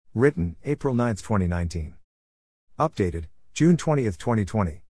Written, April 9, 2019. Updated, June 20,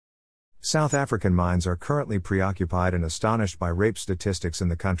 2020. South African minds are currently preoccupied and astonished by rape statistics in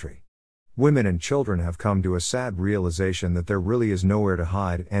the country. Women and children have come to a sad realization that there really is nowhere to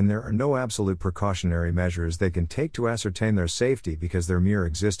hide and there are no absolute precautionary measures they can take to ascertain their safety because their mere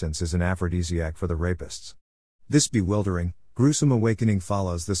existence is an aphrodisiac for the rapists. This bewildering, gruesome awakening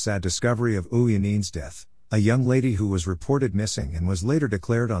follows the sad discovery of Uyanine's death, a young lady who was reported missing and was later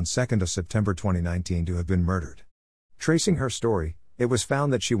declared on 2 September 2019 to have been murdered. Tracing her story, it was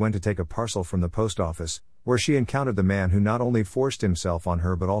found that she went to take a parcel from the post office, where she encountered the man who not only forced himself on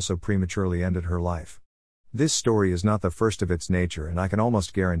her but also prematurely ended her life. This story is not the first of its nature and I can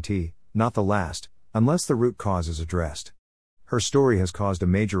almost guarantee, not the last, unless the root cause is addressed. Her story has caused a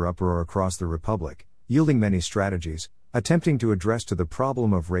major uproar across the Republic, yielding many strategies, attempting to address to the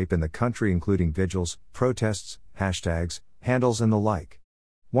problem of rape in the country including vigils, protests, hashtags, handles and the like.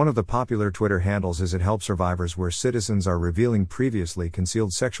 One of the popular Twitter handles is It Help Survivors, where citizens are revealing previously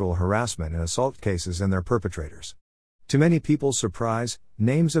concealed sexual harassment and assault cases and their perpetrators. To many people's surprise,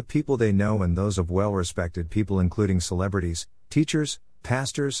 names of people they know and those of well-respected people including celebrities, teachers,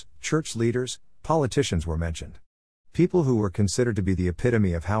 pastors, church leaders, politicians were mentioned. People who were considered to be the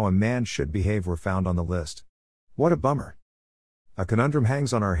epitome of how a man should behave were found on the list. What a bummer. A conundrum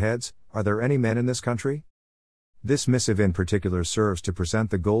hangs on our heads: are there any men in this country? This missive in particular serves to present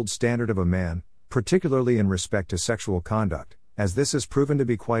the gold standard of a man, particularly in respect to sexual conduct, as this has proven to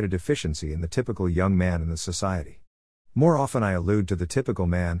be quite a deficiency in the typical young man in the society. More often I allude to the typical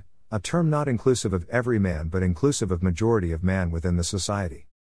man, a term not inclusive of every man but inclusive of majority of man within the society.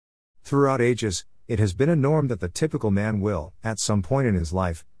 Throughout ages, it has been a norm that the typical man will, at some point in his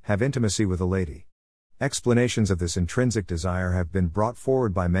life, have intimacy with a lady. Explanations of this intrinsic desire have been brought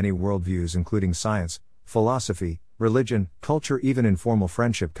forward by many worldviews including science, philosophy, religion, culture, even informal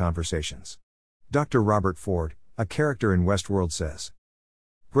friendship conversations. Dr. Robert Ford, a character in Westworld, says,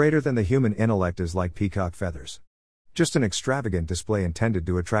 "Greater than the human intellect is like peacock feathers. Just an extravagant display intended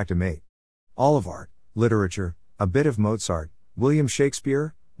to attract a mate. All of art, literature, a bit of Mozart, William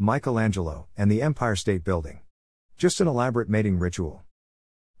Shakespeare, Michelangelo, and the Empire State Building. Just an elaborate mating ritual.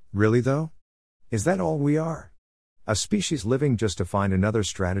 Really though? Is that all we are? A species living just to find another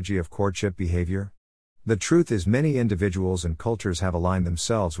strategy of courtship behavior? The truth is many individuals and cultures have aligned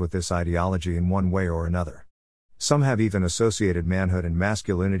themselves with this ideology in one way or another. Some have even associated manhood and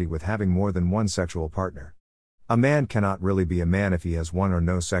masculinity with having more than one sexual partner. A man cannot really be a man if he has one or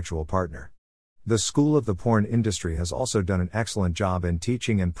no sexual partner. The school of the porn industry has also done an excellent job in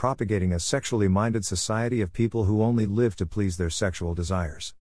teaching and propagating a sexually minded society of people who only live to please their sexual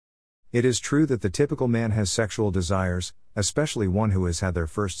desires. It is true that the typical man has sexual desires, especially one who has had their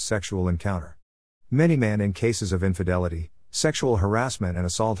first sexual encounter. Many men in cases of infidelity, sexual harassment and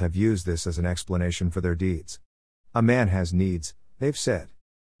assault have used this as an explanation for their deeds. A man has needs, they've said.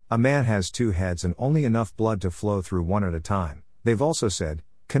 A man has two heads and only enough blood to flow through one at a time, they've also said,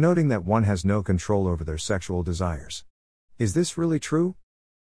 connoting that one has no control over their sexual desires. Is this really true?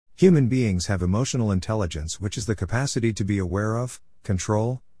 Human beings have emotional intelligence, which is the capacity to be aware of,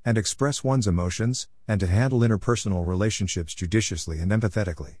 control, and express one's emotions, and to handle interpersonal relationships judiciously and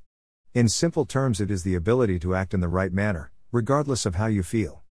empathetically. In simple terms, it is the ability to act in the right manner, regardless of how you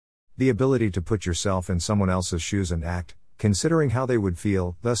feel. The ability to put yourself in someone else's shoes and act, considering how they would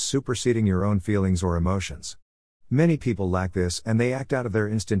feel, thus superseding your own feelings or emotions. Many people lack this and they act out of their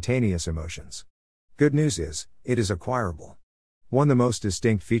instantaneous emotions. Good news is, it is acquirable. One of the most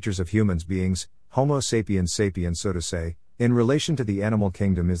distinct features of humans beings, Homo sapiens sapiens so to say, in relation to the animal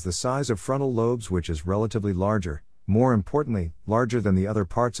kingdom is the size of frontal lobes, which is relatively larger, more importantly, larger than the other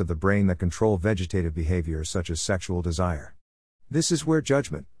parts of the brain that control vegetative behaviors such as sexual desire. This is where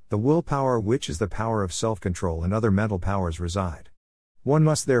judgment, the willpower which is the power of self-control and other mental powers reside. One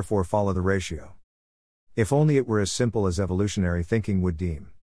must therefore follow the ratio. If only it were as simple as evolutionary thinking would deem.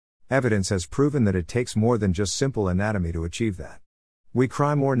 Evidence has proven that it takes more than just simple anatomy to achieve that. We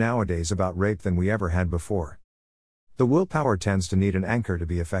cry more nowadays about rape than we ever had before. The willpower tends to need an anchor to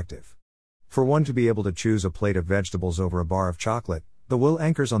be effective. For one to be able to choose a plate of vegetables over a bar of chocolate, the will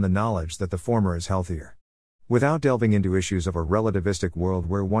anchors on the knowledge that the former is healthier. Without delving into issues of a relativistic world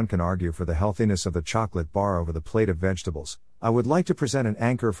where one can argue for the healthiness of the chocolate bar over the plate of vegetables, I would like to present an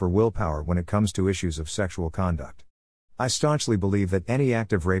anchor for willpower when it comes to issues of sexual conduct. I staunchly believe that any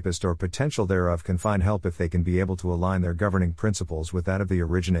active rapist or potential thereof can find help if they can be able to align their governing principles with that of the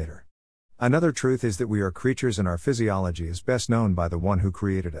originator. Another truth is that we are creatures and our physiology is best known by the one who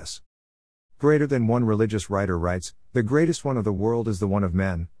created us. Greater than one religious writer writes, "The greatest one of the world is the one of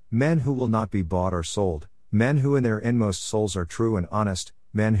men, men who will not be bought or sold, men who in their inmost souls are true and honest,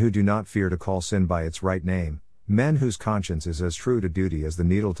 men who do not fear to call sin by its right name, men whose conscience is as true to duty as the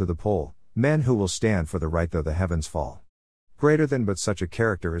needle to the pole, men who will stand for the right though the heavens fall. Greater than but such a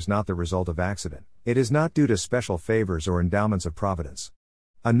character is not the result of accident, it is not due to special favors or endowments of providence.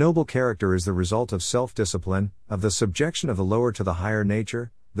 A noble character is the result of self-discipline, of the subjection of the lower to the higher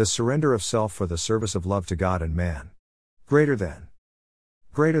nature, the surrender of self for the service of love to God and man. Greater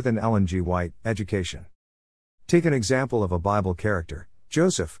than Ellen G. White, education. Take an example of a Bible character,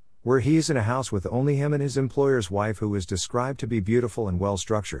 Joseph, where he is in a house with only him and his employer's wife, who is described to be beautiful and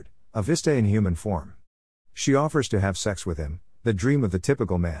well-structured, a vista in human form. She offers to have sex with him, the dream of the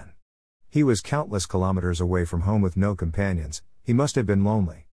typical man. He was countless kilometers away from home with no companions, he must have been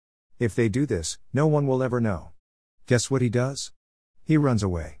lonely. If they do this, no one will ever know. Guess what he does? He runs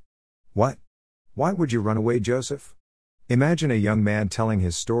away. What? Why would you run away, Joseph? Imagine a young man telling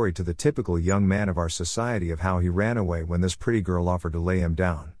his story to the typical young man of our society of how he ran away when this pretty girl offered to lay him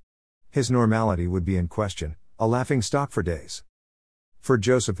down. His normality would be in question, a laughing stock for days. For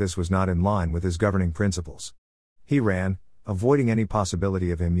Joseph, this was not in line with his governing principles. He ran, avoiding any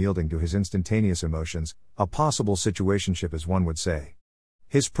possibility of him yielding to his instantaneous emotions, a possible situationship as one would say.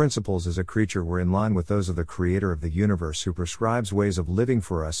 His principles as a creature were in line with those of the Creator of the universe, who prescribes ways of living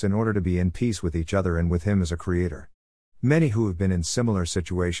for us in order to be in peace with each other and with Him as a Creator. Many who have been in similar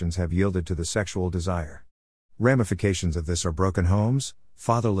situations have yielded to the sexual desire. Ramifications of this are broken homes,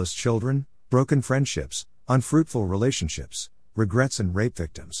 fatherless children, broken friendships, unfruitful relationships, regrets, and rape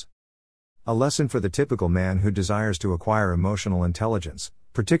victims. A lesson for the typical man who desires to acquire emotional intelligence,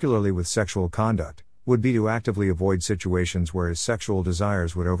 particularly with sexual conduct, would be to actively avoid situations where his sexual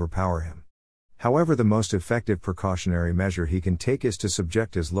desires would overpower him. However, the most effective precautionary measure he can take is to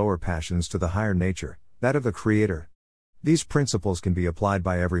subject his lower passions to the higher nature, that of the Creator. These principles can be applied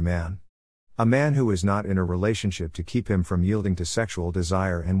by every man. A man who is not in a relationship to keep him from yielding to sexual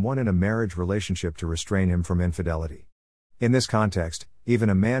desire, and one in a marriage relationship to restrain him from infidelity. In this context, even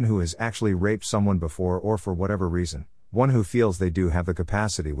a man who has actually raped someone before, or for whatever reason, one who feels they do have the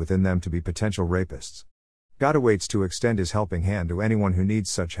capacity within them to be potential rapists. God awaits to extend His helping hand to anyone who needs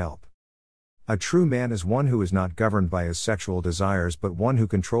such help. A true man is one who is not governed by his sexual desires, but one who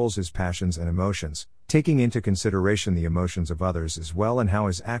controls his passions and emotions, taking into consideration the emotions of others as well and how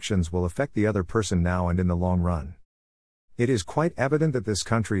his actions will affect the other person now and in the long run. It is quite evident that this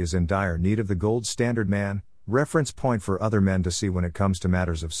country is in dire need of the gold standard man, reference point for other men to see when it comes to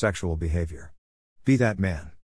matters of sexual behavior. Be that man.